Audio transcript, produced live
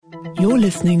You're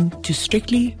listening to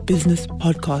Strictly Business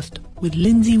Podcast with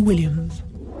Lindsay Williams.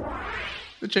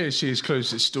 The JSE has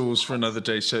closed its doors for another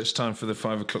day, so it's time for the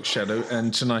 5 o'clock shadow.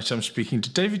 And tonight I'm speaking to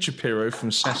David Shapiro from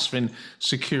Sasfin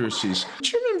Securities. Do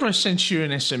you remember I sent you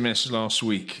an SMS last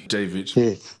week, David?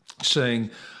 Yes. Saying,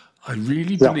 I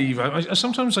really believe,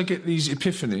 sometimes I get these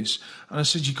epiphanies, and I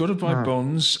said, you've got to buy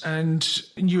bonds and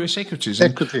US equities.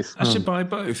 And I said, buy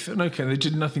both. And okay, they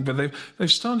did nothing, but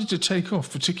they've started to take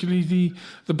off, particularly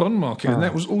the bond market. And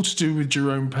that was all to do with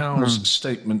Jerome Powell's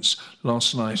statements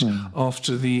last night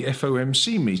after the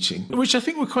FOMC meeting, which I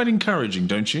think were quite encouraging,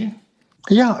 don't you?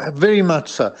 Yeah, very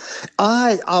much so.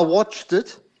 I watched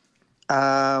it.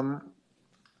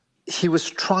 He was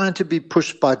trying to be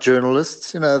pushed by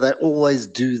journalists. You know, they always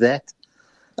do that.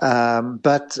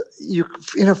 But,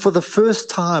 for the first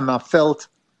time, I felt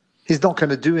he's not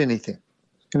going to do anything.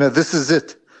 You know, this is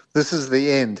it. This is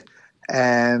the end.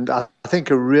 And I think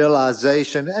a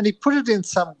realization, and he put it in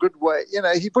some good way. You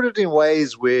know, he put it in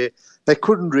ways where they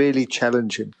couldn't really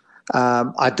challenge him.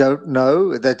 I don't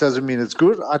know. That doesn't mean it's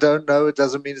good. I don't know. It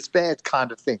doesn't mean it's bad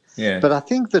kind of thing. Yeah. But I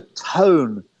think the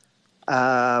tone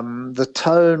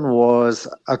was,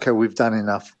 okay, we've done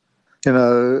enough. You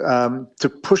know, to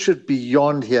push it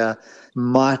beyond here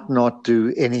might not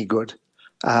do any good.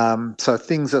 So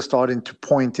things are starting to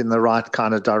point in the right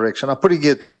kind of direction. I'm putting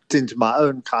it into my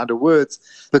own kind of words,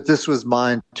 but this was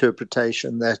my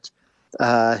interpretation that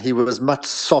he was much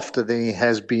softer than he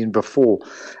has been before.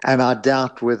 And I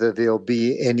doubt whether there'll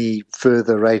be any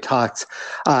further rate hikes.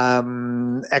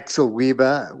 Axel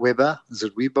Weber, is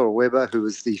it Weber or Weber, who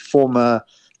was the former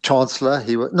chancellor?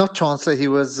 He was not chancellor, he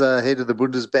was head of the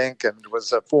Bundesbank and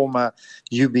was a former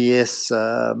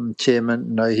UBS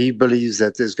chairman. No, he believes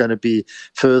that there's going to be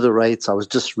further rates. I was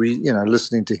just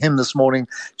listening to him this morning.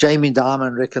 Jamie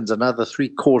Dimon reckons another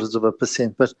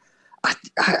 0.75%, but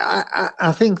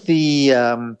I think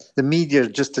the media are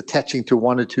just attaching to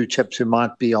one or two chaps who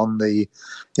might be on the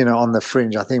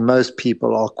fringe. I think most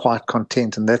people are quite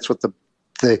content, and that's what the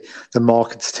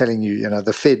market's telling you. You know,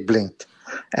 the Fed blinked,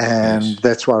 and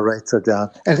that's why rates are down.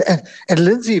 And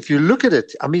Lindsay, if you look at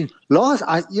it, I mean,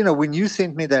 when you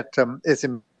sent me that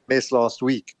SMS last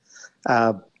week,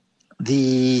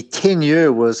 the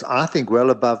 10-year was, I think,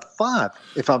 well above 5,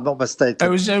 if I'm not mistaken. I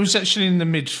was actually in the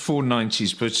mid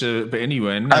 490s, but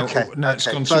anyway, now it's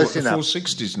gone to the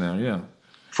 460s now, yeah.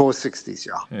 460s,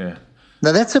 yeah.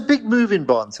 Now that's a big move in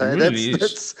bonds. It really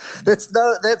is. That's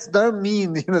no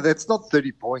mean. That's not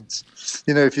 30 points.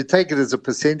 If you take it as a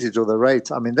percentage or the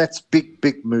rate, I mean that's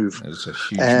big move. That's a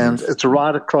huge move. It's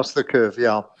right across the curve.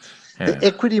 Yeah. The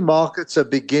equity markets are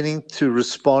beginning to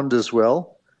respond as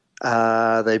well.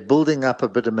 They're building up a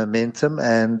bit of momentum,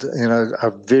 and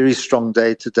a very strong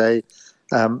day today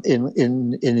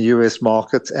in US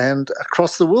markets and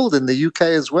across the world, in the UK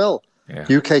as well. Yeah.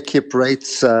 UK kept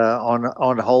rates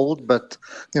on hold, but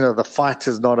the fight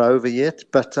is not over yet.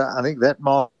 But I think that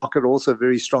market also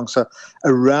very strong. So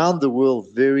around the world,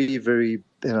 very very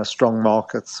strong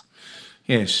markets.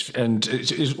 Yes, and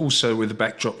it is also with a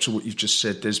backdrop to what you've just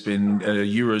said. There's been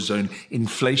Eurozone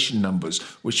inflation numbers,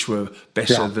 which were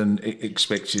better than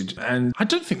expected. And I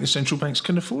don't think the central banks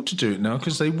can afford to do it now,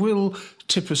 because they will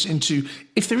tip us into,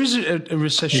 if there is a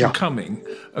recession coming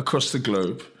across the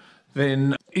globe,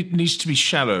 then it needs to be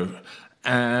shallow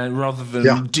rather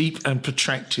than deep and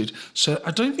protracted. So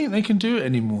I don't think they can do it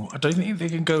anymore. I don't think they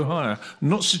can go higher. I'm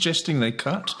not suggesting they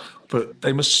cut, but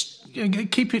they must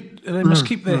keep it. They must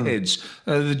keep their heads.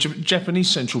 The Japanese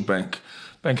central bank,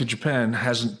 Bank of Japan,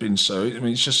 hasn't been so. I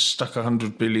mean, it's just stuck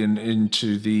 100 billion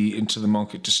into the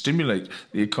market to stimulate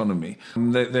the economy.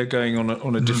 They're going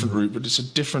on a different route, but it's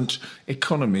a different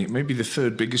economy. It may be the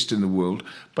third biggest in the world,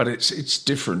 but it's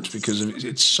different because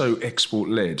it's so export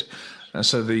led.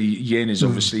 So the yen is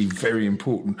obviously very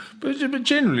important, but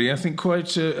generally, I think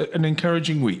quite an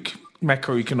encouraging week,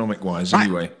 macroeconomic wise,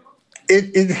 anyway.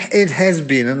 It has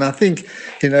been, and I think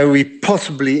we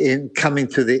possibly coming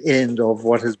to the end of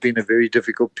what has been a very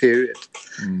difficult period.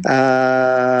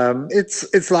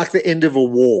 It's like the end of a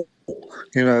war.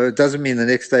 It doesn't mean the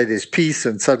next day there's peace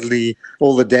and suddenly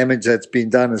all the damage that's been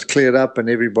done is cleared up and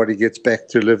everybody gets back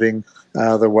to living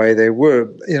the way they were.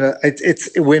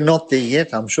 We're not there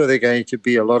yet. I'm sure there are going to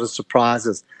be a lot of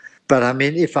surprises. But I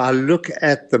mean, if I look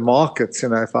at the markets,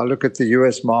 if I look at the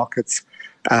US markets,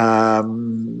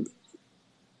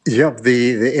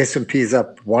 the S&P is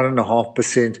up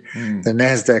 1.5%. The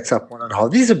Nasdaq's up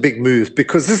 1.5%. These are big moves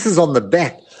because this is on the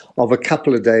back of a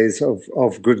couple of days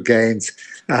of good gains.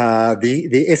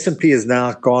 The S&P has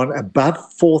now gone above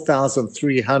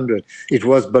 4,300. It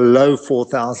was below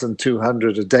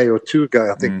 4,200 a day or two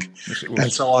ago, I think,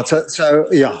 and so on.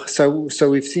 So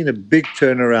we've seen a big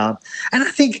turnaround. And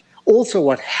I think also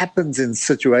what happens in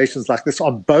situations like this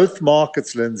on both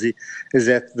markets, Lindsay, is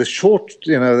that the short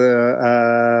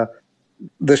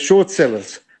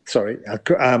sellers,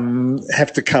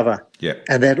 have to cover. Yeah.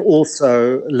 And that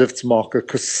also lifts market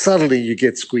because suddenly you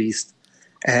get squeezed.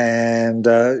 And,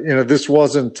 this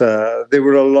wasn't, there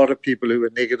were a lot of people who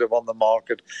were negative on the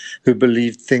market who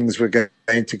believed things were going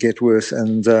to get worse.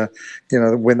 And,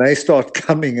 when they start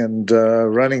coming and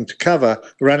running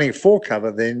for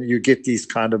cover, then you get these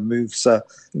kind of moves. So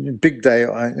big day,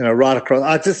 right across.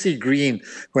 I just see green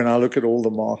when I look at all the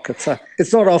markets. So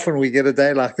it's not often we get a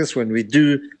day like this. When we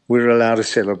do, we're allowed to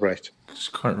celebrate. That's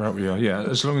quite right we are, yeah.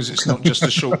 As long as it's not just a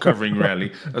short covering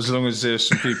rally, as long as there's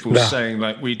some people saying,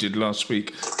 like we did last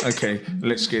week, okay,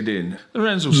 let's get in. The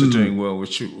rand's also doing well,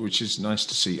 which is nice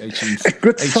to see.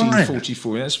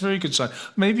 1844, yeah, that's a very good sign.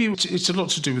 Maybe it's a lot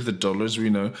to do with the dollar, as we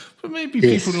know, but maybe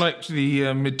people liked the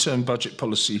midterm budget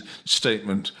policy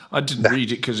statement. I didn't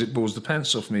read it because it bores the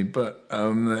pants off me, but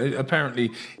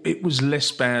apparently it was less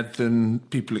bad than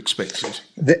people expected.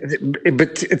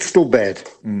 But it's still bad.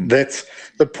 That's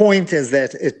the point. Is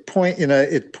that it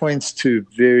points to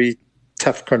very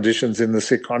tough conditions in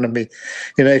this economy.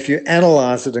 If you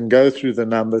analyze it and go through the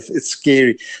numbers, it's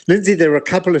scary. Lindsay, there are a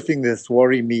couple of things that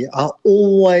worry me. I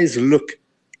always look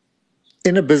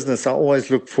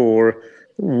for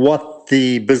what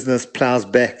the business plows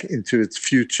back into its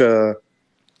future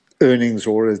earnings,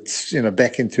 or its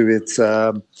back into its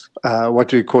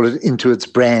into its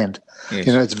brand. Yes.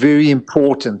 It's very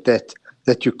important that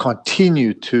you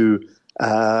continue to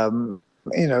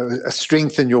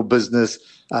strengthen your business,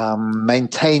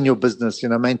 maintain your business,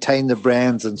 maintain the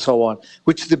brands and so on,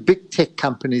 which the big tech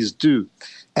companies do.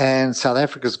 And South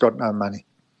Africa's got no money.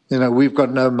 We've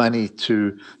got no money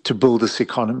to build this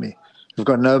economy. We've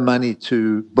got no money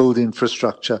to build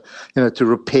infrastructure, to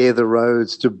repair the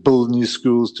roads, to build new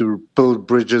schools, to build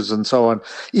bridges and so on.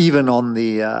 Even on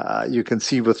the, you can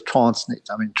see with Transnet.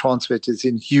 I mean, Transnet is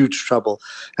in huge trouble.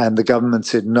 And the government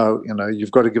said, no,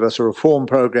 you've got to give us a reform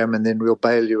program and then we'll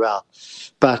bail you out.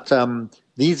 But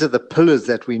these are the pillars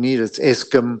that we need. It's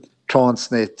Eskom,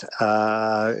 Transnet,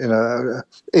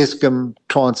 Eskom,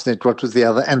 Transnet, what was the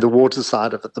other, and the water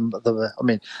side of it.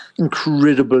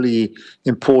 Incredibly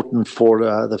important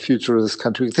for the future of this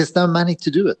country. There's no money to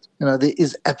do it. There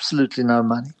is absolutely no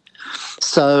money.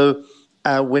 So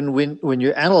when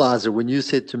you analyze it, when you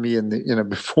said to me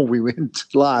before we went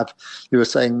live, you were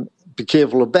saying, be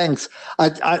careful of banks.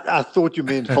 I thought you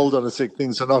meant, hold on a sec,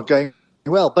 things are not going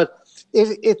well, but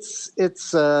it's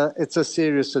a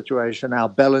serious situation. Our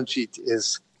balance sheet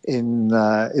is in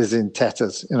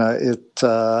tatters.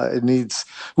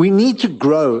 We need to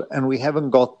grow, and we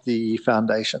haven't got the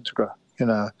foundation to grow.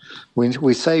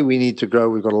 We say we need to grow.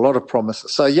 We've got a lot of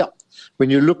promises. So when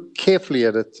you look carefully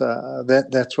at it,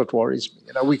 that's what worries me.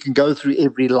 We can go through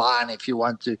every line if you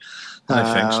want to.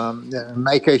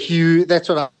 Make a huge. That's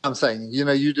what I'm saying.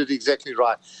 You did exactly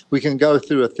right. We can go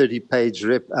through a 30-page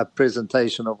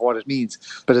presentation of what it means,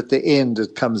 but at the end,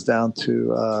 it comes down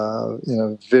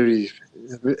to very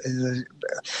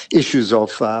issues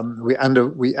of we under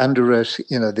there's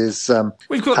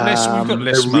we've got less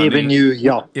money. Revenue.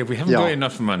 We haven't got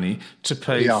enough money to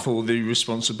pay for the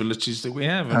responsibilities that we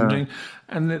have.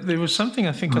 And there was something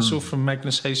I think I saw from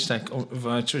Magnus Haystack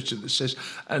via Twitter that says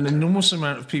an enormous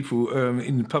amount of people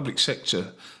in the public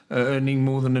sector earning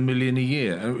more than $1 million a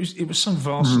year. It was some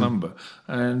vast number.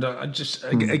 And I just,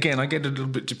 again, I get a little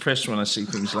bit depressed when I see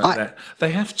things like that.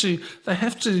 They have to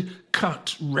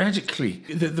cut radically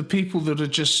the people that are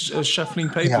just shuffling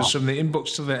papers from their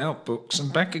inbox to their outbox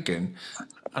and back again.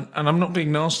 And I'm not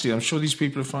being nasty. I'm sure these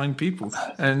people are fine people.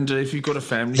 And if you've got a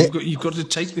family, you've got to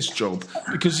take this job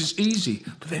because it's easy.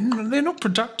 But they're not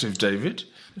productive, David.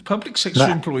 Public sector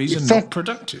employees are not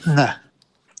productive. No.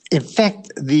 In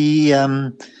fact, the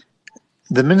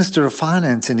Minister of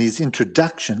Finance in his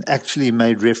introduction actually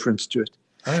made reference to it.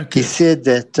 Okay. He said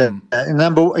that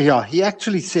he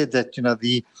actually said that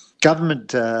the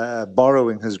government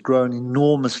borrowing has grown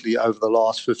enormously over the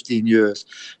last 15 years,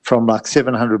 from like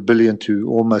 700 billion to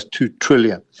almost 2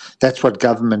 trillion. That's what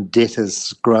government debt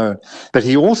has grown. But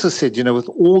he also said, with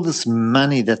all this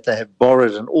money that they have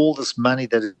borrowed and all this money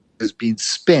that has been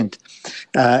spent,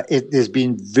 there's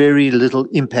been very little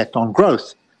impact on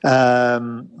growth.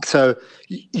 So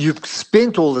you've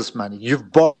spent all this money,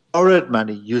 you've borrowed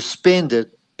money, you spend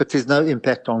it, but there's no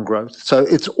impact on growth. So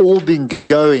it's all been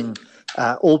going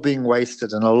all being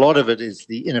wasted, and a lot of it is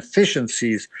the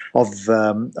inefficiencies of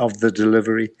the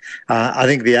delivery. I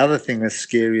think the other thing that's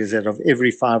scary is that of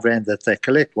every R5 that they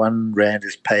collect, R1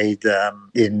 is paid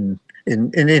in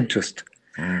interest.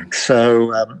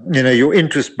 So, your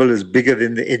interest bill is bigger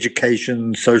than the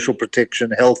education, social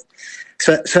protection, health.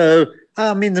 So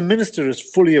I mean, the minister is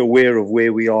fully aware of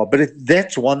where we are, but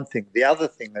that's one thing. The other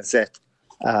thing is that,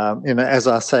 as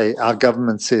I say, our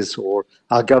government says, or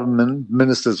our government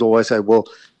ministers always say, well,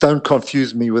 don't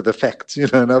confuse me with the facts.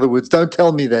 In other words, don't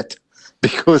tell me that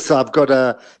because I've got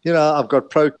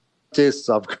protests,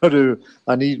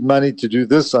 I need money to do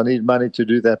this, I need money to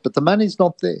do that, but the money's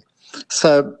not there.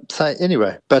 So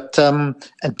anyway, but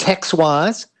and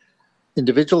tax-wise,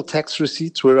 individual tax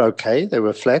receipts were okay. They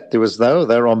were flat. They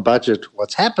were on budget.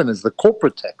 What's happened is the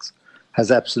corporate tax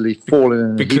has absolutely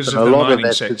fallen. Because of the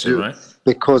mining sector, right?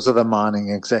 Because of the mining,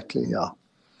 exactly, yeah.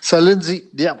 So, Lindsay,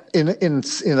 yeah, in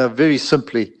a very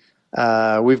simply,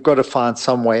 we've got to find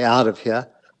some way out of here,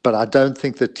 but I don't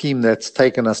think the team that's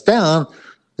taken us down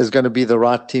is going to be the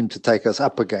right team to take us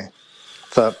up again.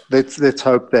 So let's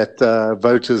hope that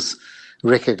voters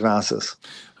recognize us.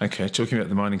 Okay, talking about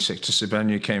the mining sector,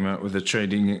 Sibanye came out with a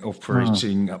trading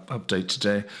operating update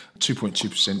today,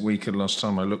 2.2% weaker last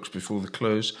time I looked before the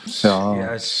close.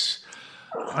 Yes.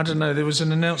 I don't know, there was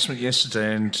an announcement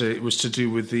yesterday, and it was to do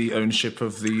with the ownership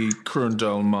of the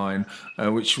Kurundal mine,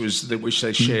 which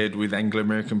they shared with Anglo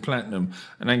American Platinum.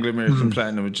 And Anglo American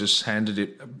Platinum had just handed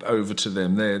it over to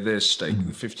them, their stake,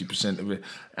 50% of it.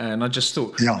 And I just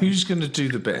thought, who's going to do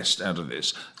the best out of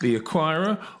this? The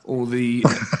acquirer or the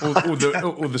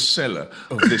or the seller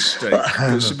of this stake?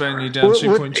 Sibanye down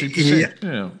 2.2%.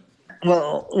 Yeah.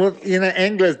 Well,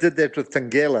 Anglos did that with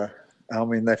Tangela. I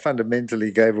mean, they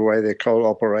fundamentally gave away their coal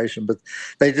operation, but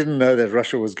they didn't know that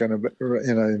Russia was going to,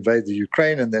 invade the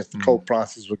Ukraine and that coal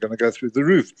prices were going to go through the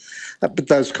roof. But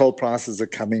those coal prices are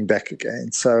coming back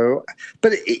again. So,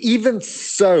 but even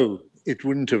so, it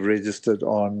wouldn't have registered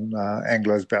on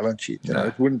Anglo's balance sheet.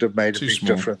 It wouldn't have made a big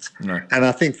difference. No. And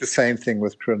I think the same thing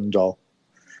with Kurundal.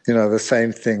 The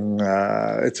same thing.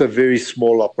 It's a very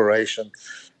small operation,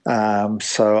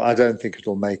 so I don't think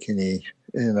it'll make any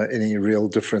real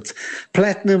difference.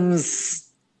 Platinum's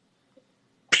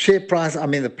share price, I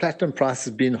mean, the platinum price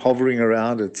has been hovering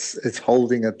around. It's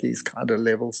holding at these kind of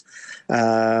levels.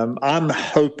 I'm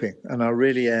hoping, and I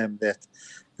really am, that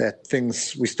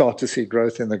we start to see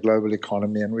growth in the global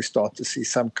economy and we start to see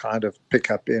some kind of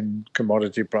pickup in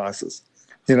commodity prices.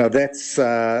 That's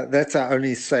our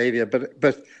only savior.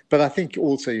 But I think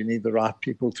also you need the right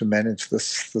people to manage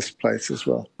this place as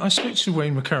well. I spoke to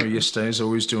Wayne McCurry yesterday, as I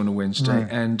always do on a Wednesday,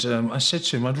 and I said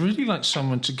to him, I'd really like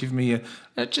someone to give me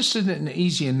just an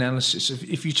easy analysis of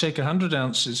if you take 100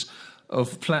 ounces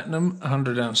of platinum,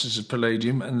 100 ounces of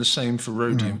palladium, and the same for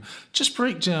rhodium. Just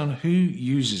break down who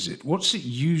uses it. What's it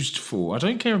used for? I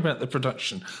don't care about the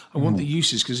production. I want the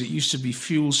uses, because it used to be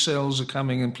fuel cells are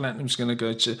coming and platinum's going to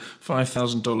go to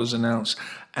 $5,000 an ounce.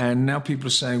 And now people are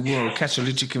saying, well,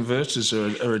 catalytic converters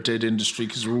are a dead industry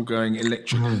because we're all going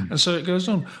electric. And so it goes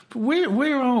on. But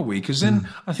where are we? Because then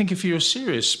I think if you're a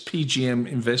serious PGM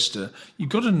investor, you've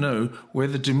got to know where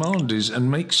the demand is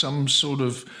and make some sort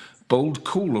of bold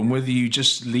call on whether you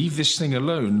just leave this thing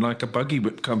alone, like a buggy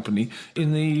whip company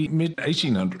in the mid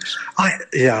 1800s.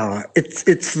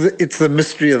 It's the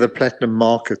mystery of the platinum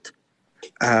market.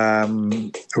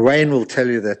 Wayne will tell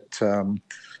you that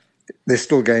there's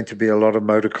still going to be a lot of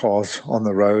motor cars on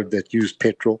the road that use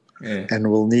petrol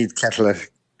and will need catalytic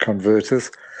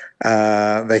converters.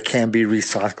 They can be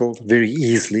recycled very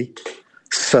easily,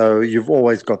 so you've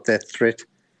always got that threat.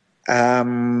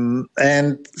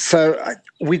 And so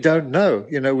we don't know.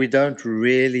 We don't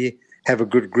really have a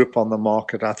good grip on the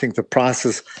market. I think the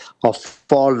prices are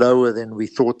far lower than we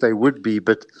thought they would be,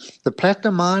 but the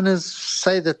platinum miners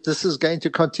say that this is going to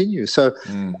continue. So,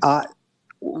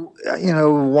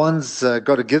 one's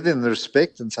got to give them the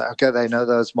respect and say, okay, they know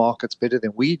those markets better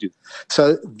than we do.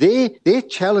 So their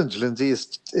challenge, Lindsay,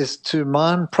 is to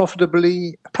mine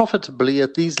profitably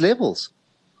at these levels.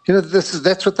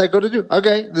 That's what they've got to do.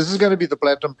 Okay, this is going to be the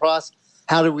platinum price.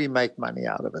 How do we make money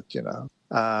out of it?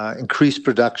 Increase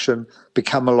production,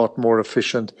 become a lot more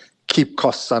efficient, keep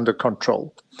costs under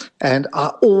control. And I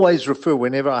always refer,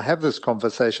 whenever I have this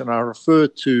conversation, I refer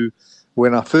to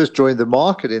when I first joined the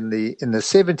market in the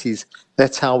 70s.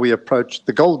 That's how we approached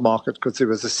the gold market, because there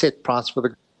was a set price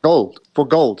for gold.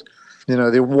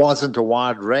 There wasn't a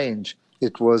wide range.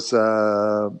 It was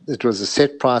a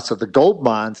set price of the gold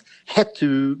mines had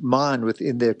to mine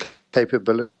within their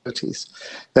capabilities.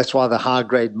 That's why the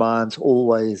high-grade mines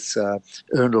always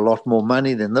earned a lot more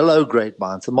money than the low-grade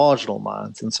mines, the marginal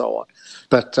mines, and so on.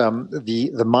 But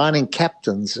the mining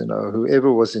captains,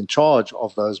 whoever was in charge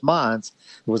of those mines,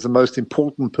 was the most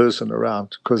important person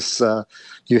around, because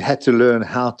you had to learn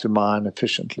how to mine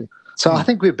efficiently. So I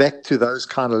think we're back to those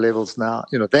kind of levels now.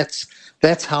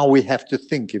 That's how we have to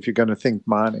think if you're going to think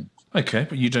mining. Okay,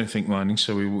 but you don't think mining,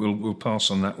 so we'll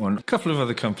pass on that one. A couple of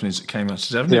other companies that came out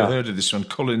today. I've never heard of this one.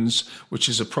 Collins, which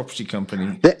is a property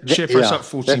company. Share price up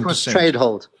 14%. That was trade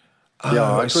hold.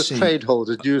 Oh, it was trade hold.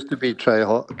 It used to be trade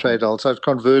hold, so it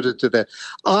converted to that.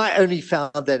 I only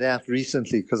found that out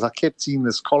recently because I kept seeing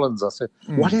this Collins. I said,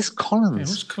 what is Collins? Yeah,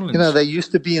 what's Collins? They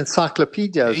used to be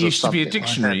encyclopedias. It used to be a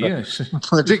dictionary, yes.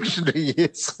 A dictionary,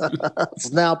 yes. It's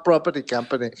now a property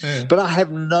company. Yeah. But I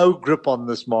have no grip on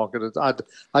this market.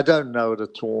 I don't know it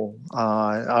at all.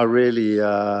 I really...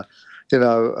 I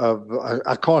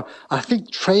can't. I think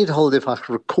Tradehold, if I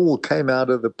recall, came out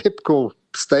of the Pepco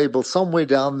stable somewhere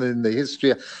down in the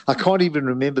history. I can't even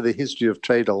remember the history of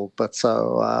Tradehold, but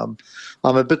so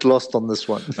I'm a bit lost on this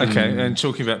one. Okay, and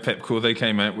talking about Pepco, they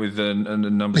came out with the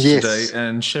numbers today,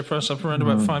 and share price up around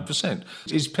about 5%.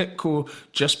 Is Pepco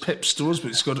just Pep stores,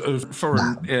 but it's got a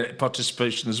foreign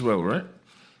participation as well, right?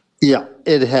 Yeah,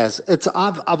 it has.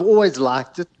 I've always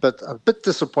liked it, but a bit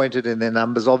disappointed in their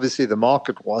numbers. Obviously, the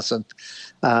market wasn't.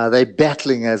 They're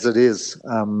battling as it is,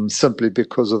 simply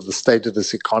because of the state of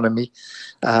this economy.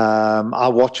 I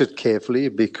watch it carefully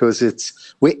because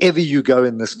it's wherever you go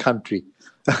in this country.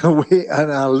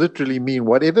 And I literally mean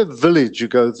whatever village you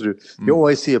go through, you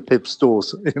always see a Pep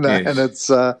stores. Yes. And it's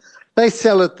they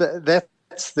sell it.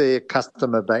 That's their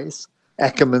customer base.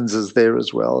 Ackermans is there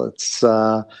as well.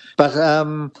 But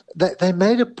they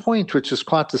made a point which is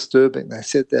quite disturbing. They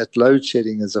said that load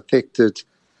shedding has affected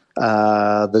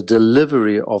the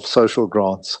delivery of social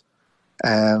grants,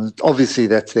 and obviously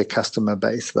that's their customer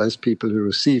base. Those people who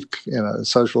receive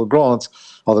social grants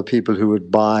are the people who would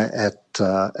buy at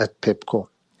Pepco.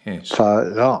 Yes.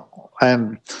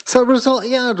 So result,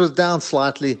 it was down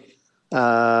slightly.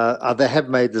 They have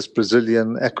made this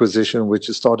Brazilian acquisition, which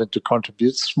is starting to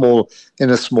contribute in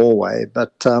a small way,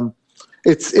 but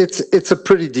it's a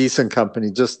pretty decent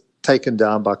company, just taken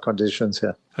down by conditions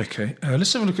here. Okay,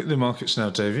 let's have a look at the markets now,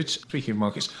 David. Speaking of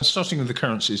markets, starting with the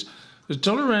currencies, the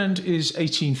dollar rand is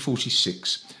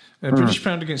 18.46, British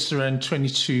pound against the rand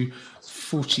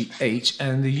 22.48,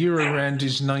 and the euro rand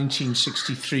is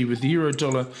 19.63, with the euro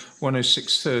dollar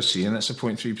 106.30, and that's a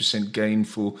 0.3% gain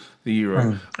for the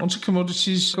euro. Onto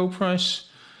commodities, gold price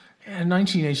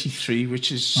 1983,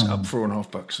 which is up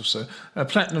 $4.50 or so.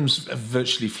 Platinum's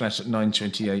virtually flat at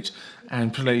 928,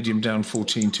 and palladium down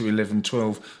 14 to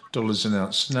 $11-12 an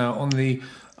ounce. Now, on the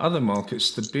other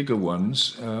markets, the bigger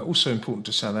ones, also important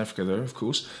to South Africa, though, of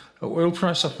course. Oil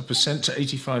price up 1% to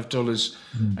 $85,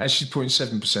 actually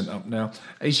 0.7% up now,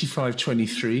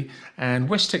 85.23, and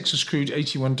West Texas crude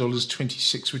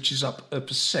 $81.26, which is up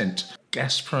 1%.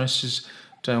 Gas prices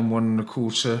down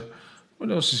 1.25%.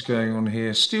 What else is going on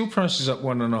here? Steel prices up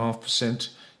 1.5%.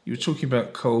 You were talking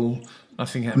about coal,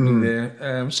 nothing happening there.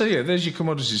 There's your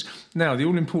commodities. Now, the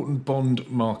all-important bond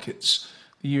markets,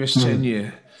 the US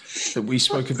 10-year that we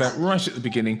spoke about right at the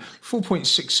beginning,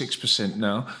 4.66%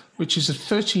 now, which is a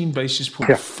 13 basis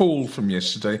point fall from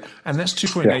yesterday, and that's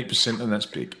 2.8%, and that's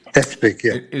big. That's big,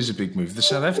 yeah. It is a big move. The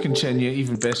South African 10-year,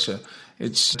 even better.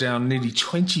 It's down nearly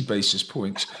 20 basis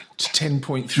points to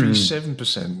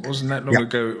 10.37%. Wasn't that long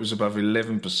ago it was above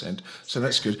 11%, so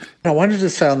that's good. I wanted to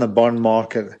say on the bond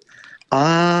market,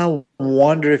 I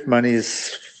wonder if money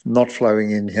is not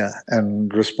flowing in here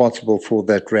and responsible for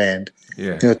that rand.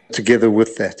 Together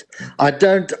with that, I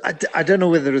don't know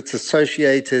whether it's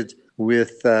associated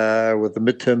with the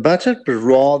midterm budget, but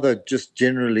rather just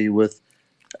generally with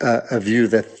a view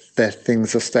that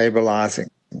things are stabilizing,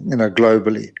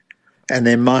 globally, and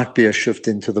there might be a shift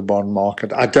into the bond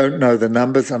market. I don't know the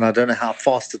numbers, and I don't know how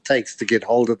fast it takes to get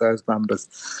hold of those numbers,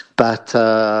 but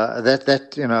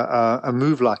a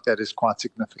move like that is quite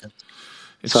significant.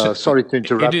 Sorry to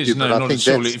interrupt you, but I think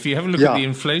that's... If you have a look at the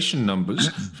inflation numbers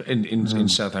in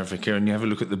South Africa, and you have a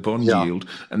look at the bond yield,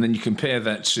 and then you compare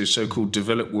that to so-called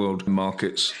developed world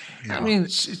markets, I mean,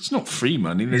 it's not free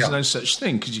money. There's no such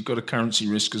thing, because you've got a currency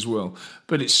risk as well.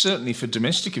 But it's certainly for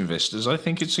domestic investors, I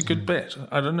think it's a good bet.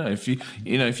 I don't know if you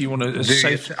want a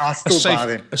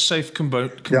safe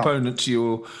component to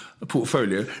your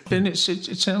portfolio, then it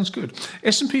sounds good.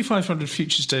 S&P 500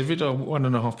 futures, David, are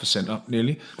 1.5% up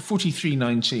nearly,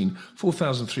 43.19,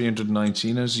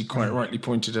 4,319, as you quite rightly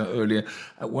pointed out earlier.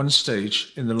 At one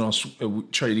stage in the last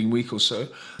trading week or so,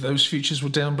 those futures were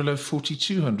down below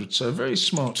 4,200, so a very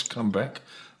smart comeback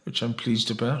which I'm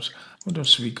pleased about. What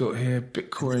else have we got here?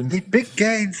 Bitcoin. The big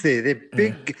gains there. They're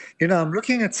big. I'm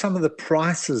looking at some of the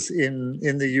prices in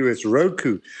the US.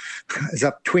 Roku is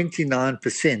up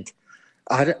 29%.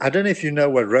 I don't know if you know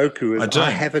what Roku is.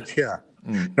 I have it here.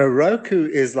 Now, Roku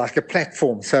is like a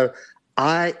platform. So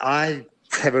I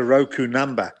have a Roku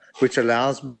number, which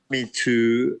allows me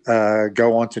to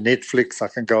go on to Netflix. I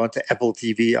can go on to Apple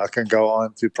TV. I can go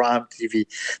on to Prime TV.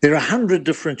 There are 100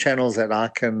 different channels that I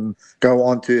can go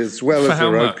on to, as well as the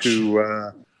Roku.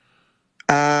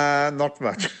 Not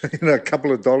much, a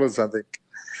couple of dollars, I think.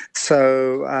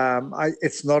 So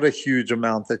it's not a huge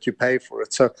amount that you pay for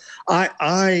it. So for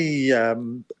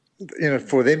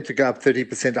them to go up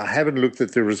 30%, I haven't looked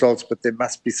at the results, but there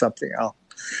must be something else.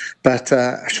 But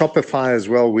Shopify as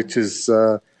well, which is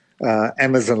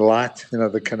Amazon Light,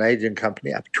 the Canadian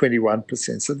company, up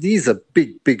 21%. So these are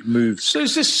big moves. So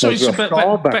is this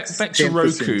back to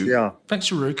Roku? Yeah. Back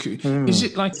to Roku. Is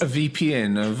it like a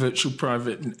VPN, a virtual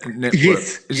private network?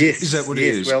 Yes. Is that what it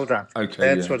is? Yes, well done.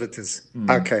 Okay, that's what it is.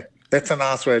 Okay, that's a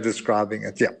nice way of describing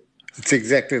it. Yeah. It's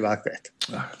exactly like that.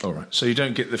 All right. So you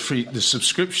don't get the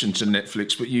subscription to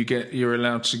Netflix, but you're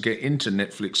allowed to get into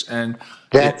Netflix, and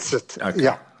that's it. Okay.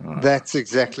 Yeah, right. That's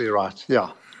exactly right.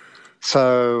 Yeah.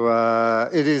 So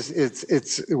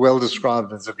it's well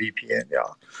described as a VPN. Yeah.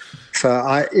 So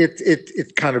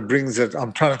it kind of brings it.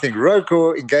 I'm trying to think.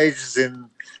 Roku engages in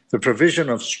the provision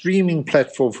of streaming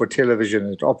platform for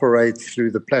television. It operates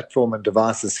through the platform and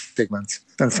devices segments.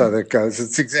 And so that goes.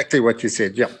 It's exactly what you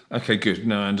said. Yeah. Okay, good.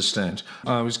 No, I understand.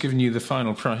 I was giving you the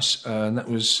final price, and that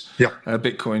was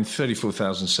Bitcoin,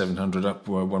 34,700, up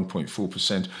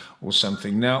 1.4% or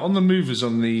something. Now, on the movers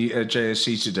on the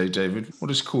JSE today, David, what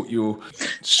has caught your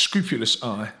scrupulous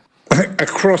eye?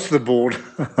 Across the board.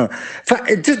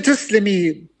 Just let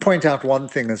me point out one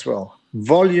thing as well.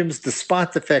 Volumes,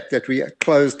 despite the fact that we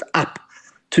closed up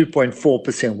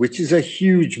 2.4%, which is a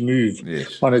huge move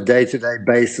on a day-to-day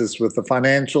basis, with the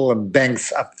financial and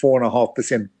banks up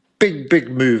 4.5%. Big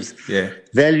moves. Yeah.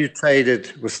 Value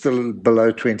traded was still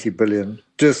below 20 billion.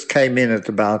 Just came in at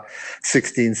about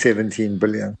 16, 17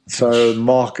 billion. So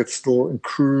market's still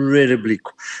incredibly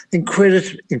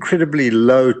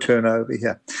low turnover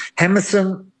here.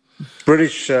 Hammerson,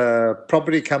 British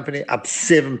property company, up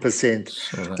 7%.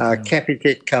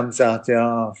 Capitec comes out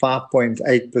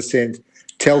 5.8%.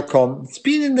 Telcom, it's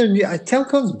been in the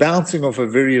Telcom's bouncing off a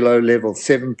very low level,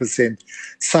 7%.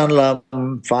 Sanlam,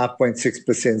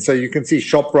 5.6%. So you can see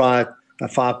ShopRite,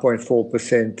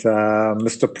 5.4%.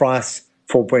 Mr. Price,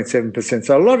 4.7%.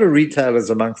 So a lot of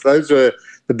retailers amongst those were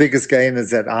the biggest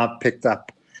gainers that I've picked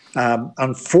up.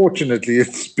 Unfortunately,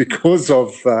 it's because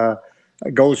of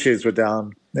gold shares were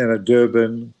down.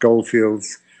 Durban,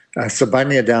 Goldfields,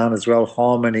 Sibanye down as well.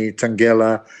 Harmony,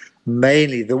 Tangela,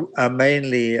 mainly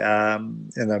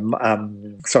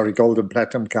gold and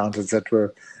platinum counters that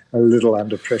were a little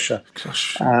under pressure.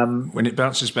 Gosh, when it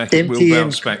bounces back, it will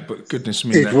bounce back. But goodness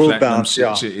me, that platinum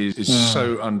sector is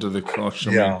so under the cosh.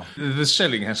 I mean, the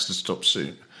selling has to stop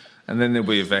soon, and then there'll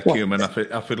be a vacuum, and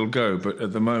up it'll go. But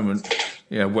at the moment,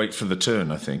 wait for the turn,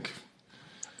 I think.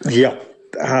 Yeah.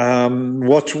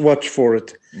 Watch for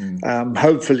it.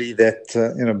 Hopefully that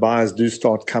buyers do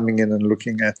start coming in and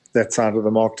looking at that side of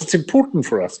the market. It's important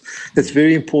for us. It's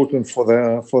very important for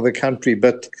the country.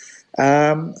 But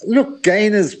look,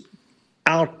 gainers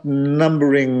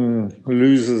outnumbering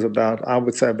losers I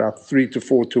would say about 3 to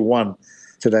 4 to 1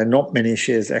 today. Not many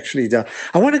shares actually down.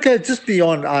 I want to go just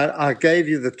beyond. I gave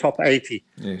you the top 80,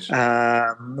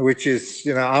 which is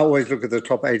I always look at the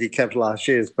top 80 capitalized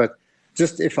shares, but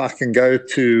just if I can go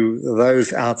to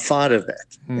those outside of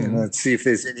that, see if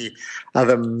there's any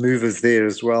other movers there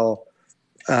as well.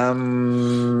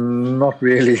 Not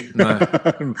really. No.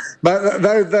 But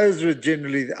those were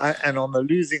generally, and on the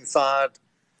losing side,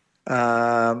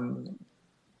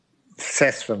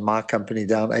 Sasfin, my company,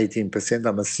 down 18%.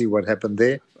 I must see what happened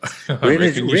there.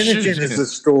 Renogen is a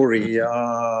story.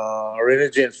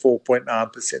 Renogen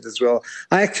 4.9% as well.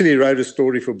 I actually wrote a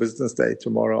story for Business Day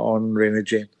tomorrow on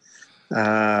Renogen.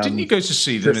 Didn't you go to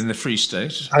see them in the Free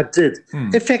State? I did.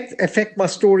 In fact, my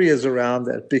story is around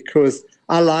that because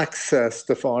I like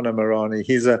Stefano Marani.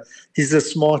 He's a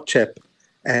smart chap,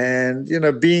 and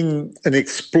being an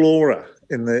explorer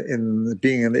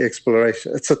being in the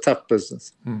exploration, it's a tough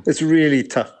business. It's really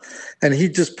tough, and he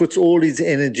just puts all his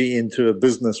energy into a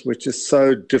business which is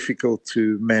so difficult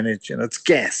to manage, and it's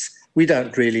gas. We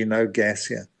don't really know gas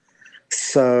here,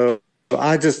 so.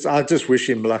 I just wish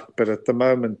him luck, but at the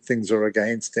moment things are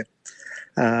against him.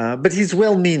 But he's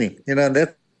well-meaning, and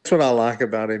what I like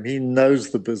about him. He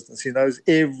knows the business. He knows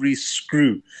every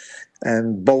screw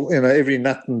and bolt, every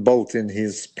nut and bolt in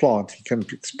his plant. He can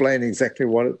explain exactly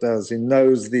what it does. He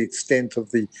knows the extent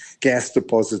of the gas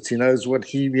deposits. He knows what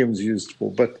helium's used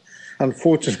for. But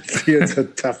unfortunately, it's a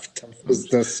tough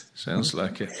business. Sounds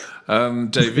like it.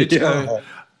 David,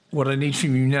 what I need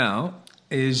from you now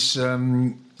is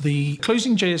the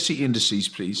closing JSE indices,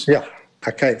 please. Yeah.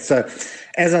 Okay. So,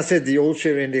 as I said, the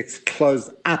all-share index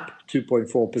closed up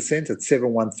 2.4% at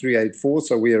 71384.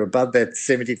 So we are above that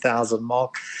 70,000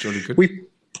 mark. Jolly good. We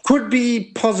could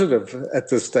be positive at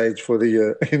this stage for the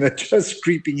year, just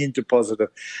creeping into positive.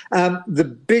 The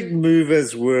big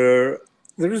movers were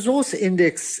the resource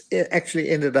index actually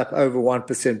ended up over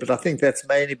 1%, but I think that's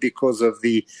mainly because of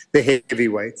the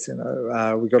heavyweights.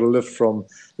 We got a lift from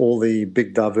all the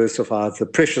big diversifiers. The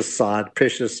precious side,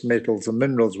 precious metals and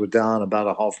minerals were down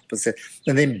about 0.5%.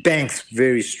 And then banks,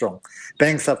 very strong.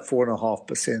 Banks up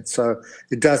 4.5%. So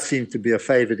it does seem to be a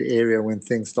favored area when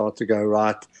things start to go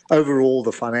right. Overall,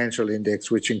 the financial index,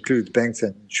 which includes banks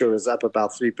and insurers, up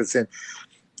about 3%.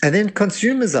 And then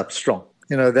consumers up strong.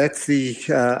 That's the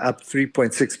up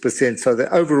 3.6%. So the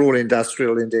overall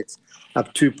industrial index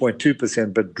up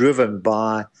 2.2%, but driven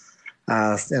by,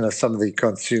 some of the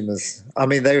consumers. I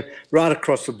mean, they right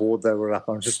across the board, they were up.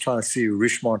 I'm just trying to see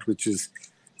Richmond, Richmond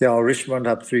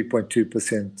up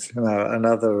 3.2%,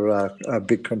 another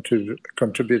big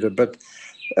contributor, but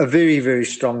a very, very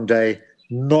strong day,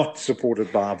 not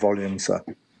supported by volume, so.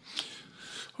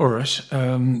 All right.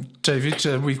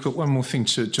 David, we've got one more thing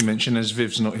to mention as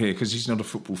Viv's not here because he's not a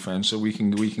football fan, so we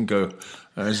can go,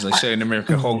 as they say in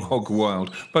America, hog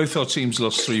wild. Both our teams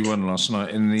lost 3-1 last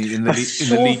night in the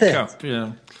League Cup.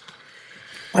 Yeah.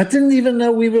 I didn't even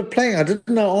know we were playing. I didn't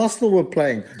know Arsenal were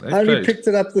playing. I only picked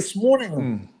it up this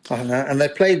morning. And they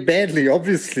played badly,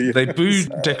 obviously. They booed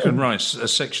Declan Rice. A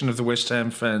section of the West Ham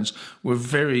fans were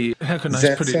very, how can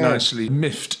I put it nicely,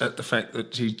 miffed at the fact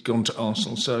that he'd gone to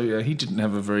Arsenal. So, yeah, he didn't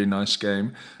have a very nice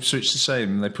game. So it's the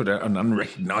same. They put out an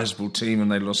unrecognisable team and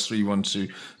they lost 3-1 to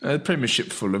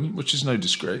Premiership Fulham, which is no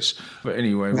disgrace. But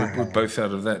anyway, we're both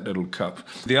out of that little cup.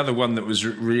 The other one that was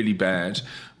really bad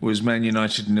was Man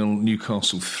United 0,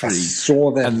 Newcastle 3. I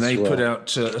saw that. And they put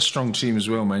out a strong team as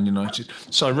well, Man United.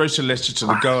 So I wrote a letter to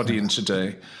the Guardian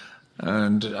today,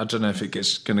 and I don't know if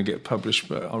it's going to get published,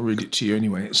 but I'll read it to you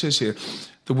anyway. It says here,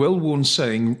 the well-worn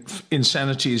saying,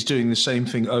 insanity is doing the same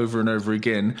thing over and over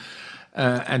again,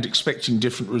 and expecting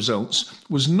different results,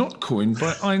 was not coined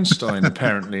by Einstein,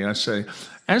 apparently, I say.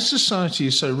 As society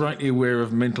is so rightly aware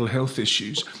of mental health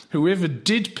issues, whoever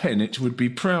did pen it would be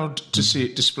proud to see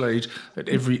it displayed at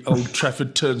every Old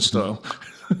Trafford turnstile.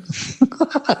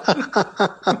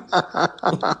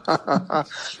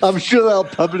 I'm sure they'll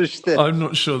publish that. I'm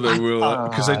not sure they will,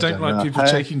 because they don't like people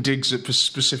taking digs at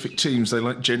specific teams. They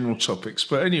like general topics.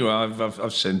 But anyway,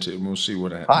 I've sent it and we'll see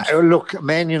what happens. Look,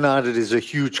 Man United is a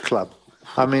huge club.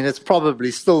 I mean, it's probably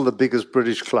still the biggest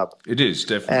British club. It is,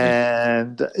 definitely.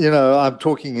 And, I'm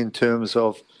talking in terms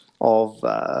of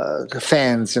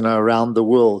fans, around the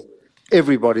world.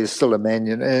 Everybody is still a Man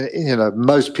United.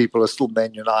 Most people are still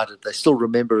Man United. They still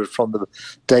remember it from the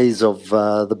days of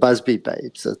the Busby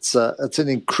Babes. It's an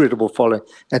incredible following.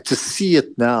 And to see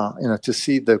it now, to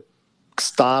see the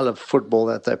style of football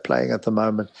that they're playing at the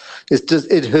moment,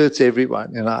 it hurts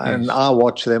everyone, Yes. And I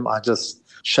watch them, I just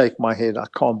shake my head. I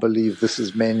can't believe this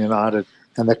is Man United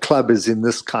and the club is in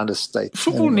this kind of state.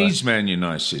 Football needs Man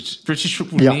United. British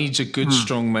football needs a good,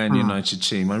 strong Man United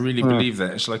team. I really believe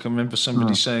that. It's like I remember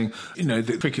somebody saying,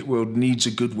 the cricket world needs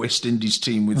a good West Indies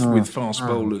team with fast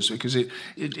bowlers, because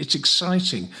it's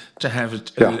exciting to have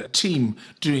a team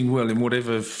doing well in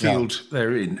whatever field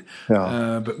they're in.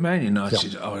 But Man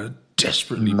United are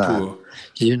desperately poor.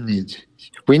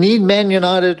 We need Man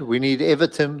United, we need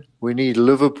Everton, we need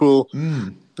Liverpool,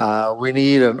 we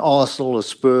need an Arsenal, a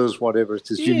Spurs, whatever it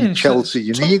is. You need Chelsea,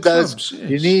 you need those. Clubs, yes.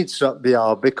 You need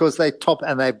because they top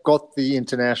and they've got the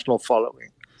international following.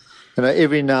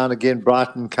 Every now and again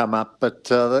Brighton come up, but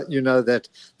that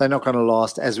they're not going to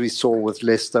last, as we saw with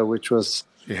Leicester, which was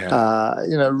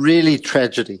really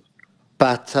tragedy.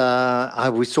 But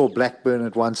we saw Blackburn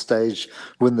at one stage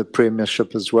win the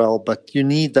Premiership as well. But you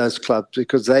need those clubs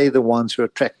because they're the ones who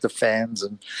attract the fans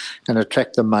and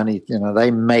attract the money. They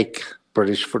make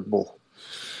British football.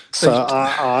 So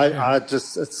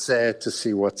it's sad to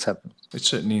see what's happened. It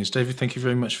certainly is. David, thank you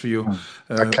very much for your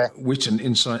wit and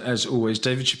insight, as always.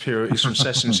 David Shapiro is from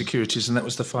Sasfin Securities, and that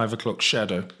was the 5 o'clock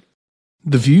shadow.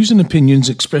 The views and opinions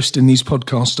expressed in these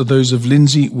podcasts are those of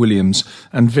Lindsay Williams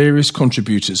and various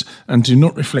contributors and do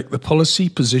not reflect the policy,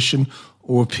 position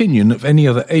or opinion of any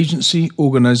other agency,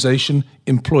 organisation,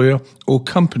 employer or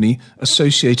company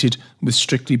associated with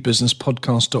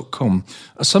strictlybusinesspodcast.com.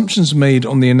 Assumptions made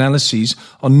on the analyses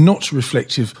are not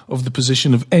reflective of the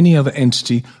position of any other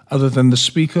entity other than the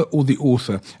speaker or the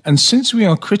author. And since we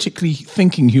are critically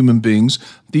thinking human beings,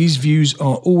 these views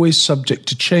are always subject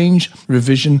to change,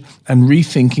 revision and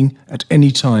rethinking at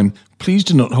any time. Please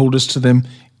do not hold us to them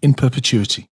in perpetuity.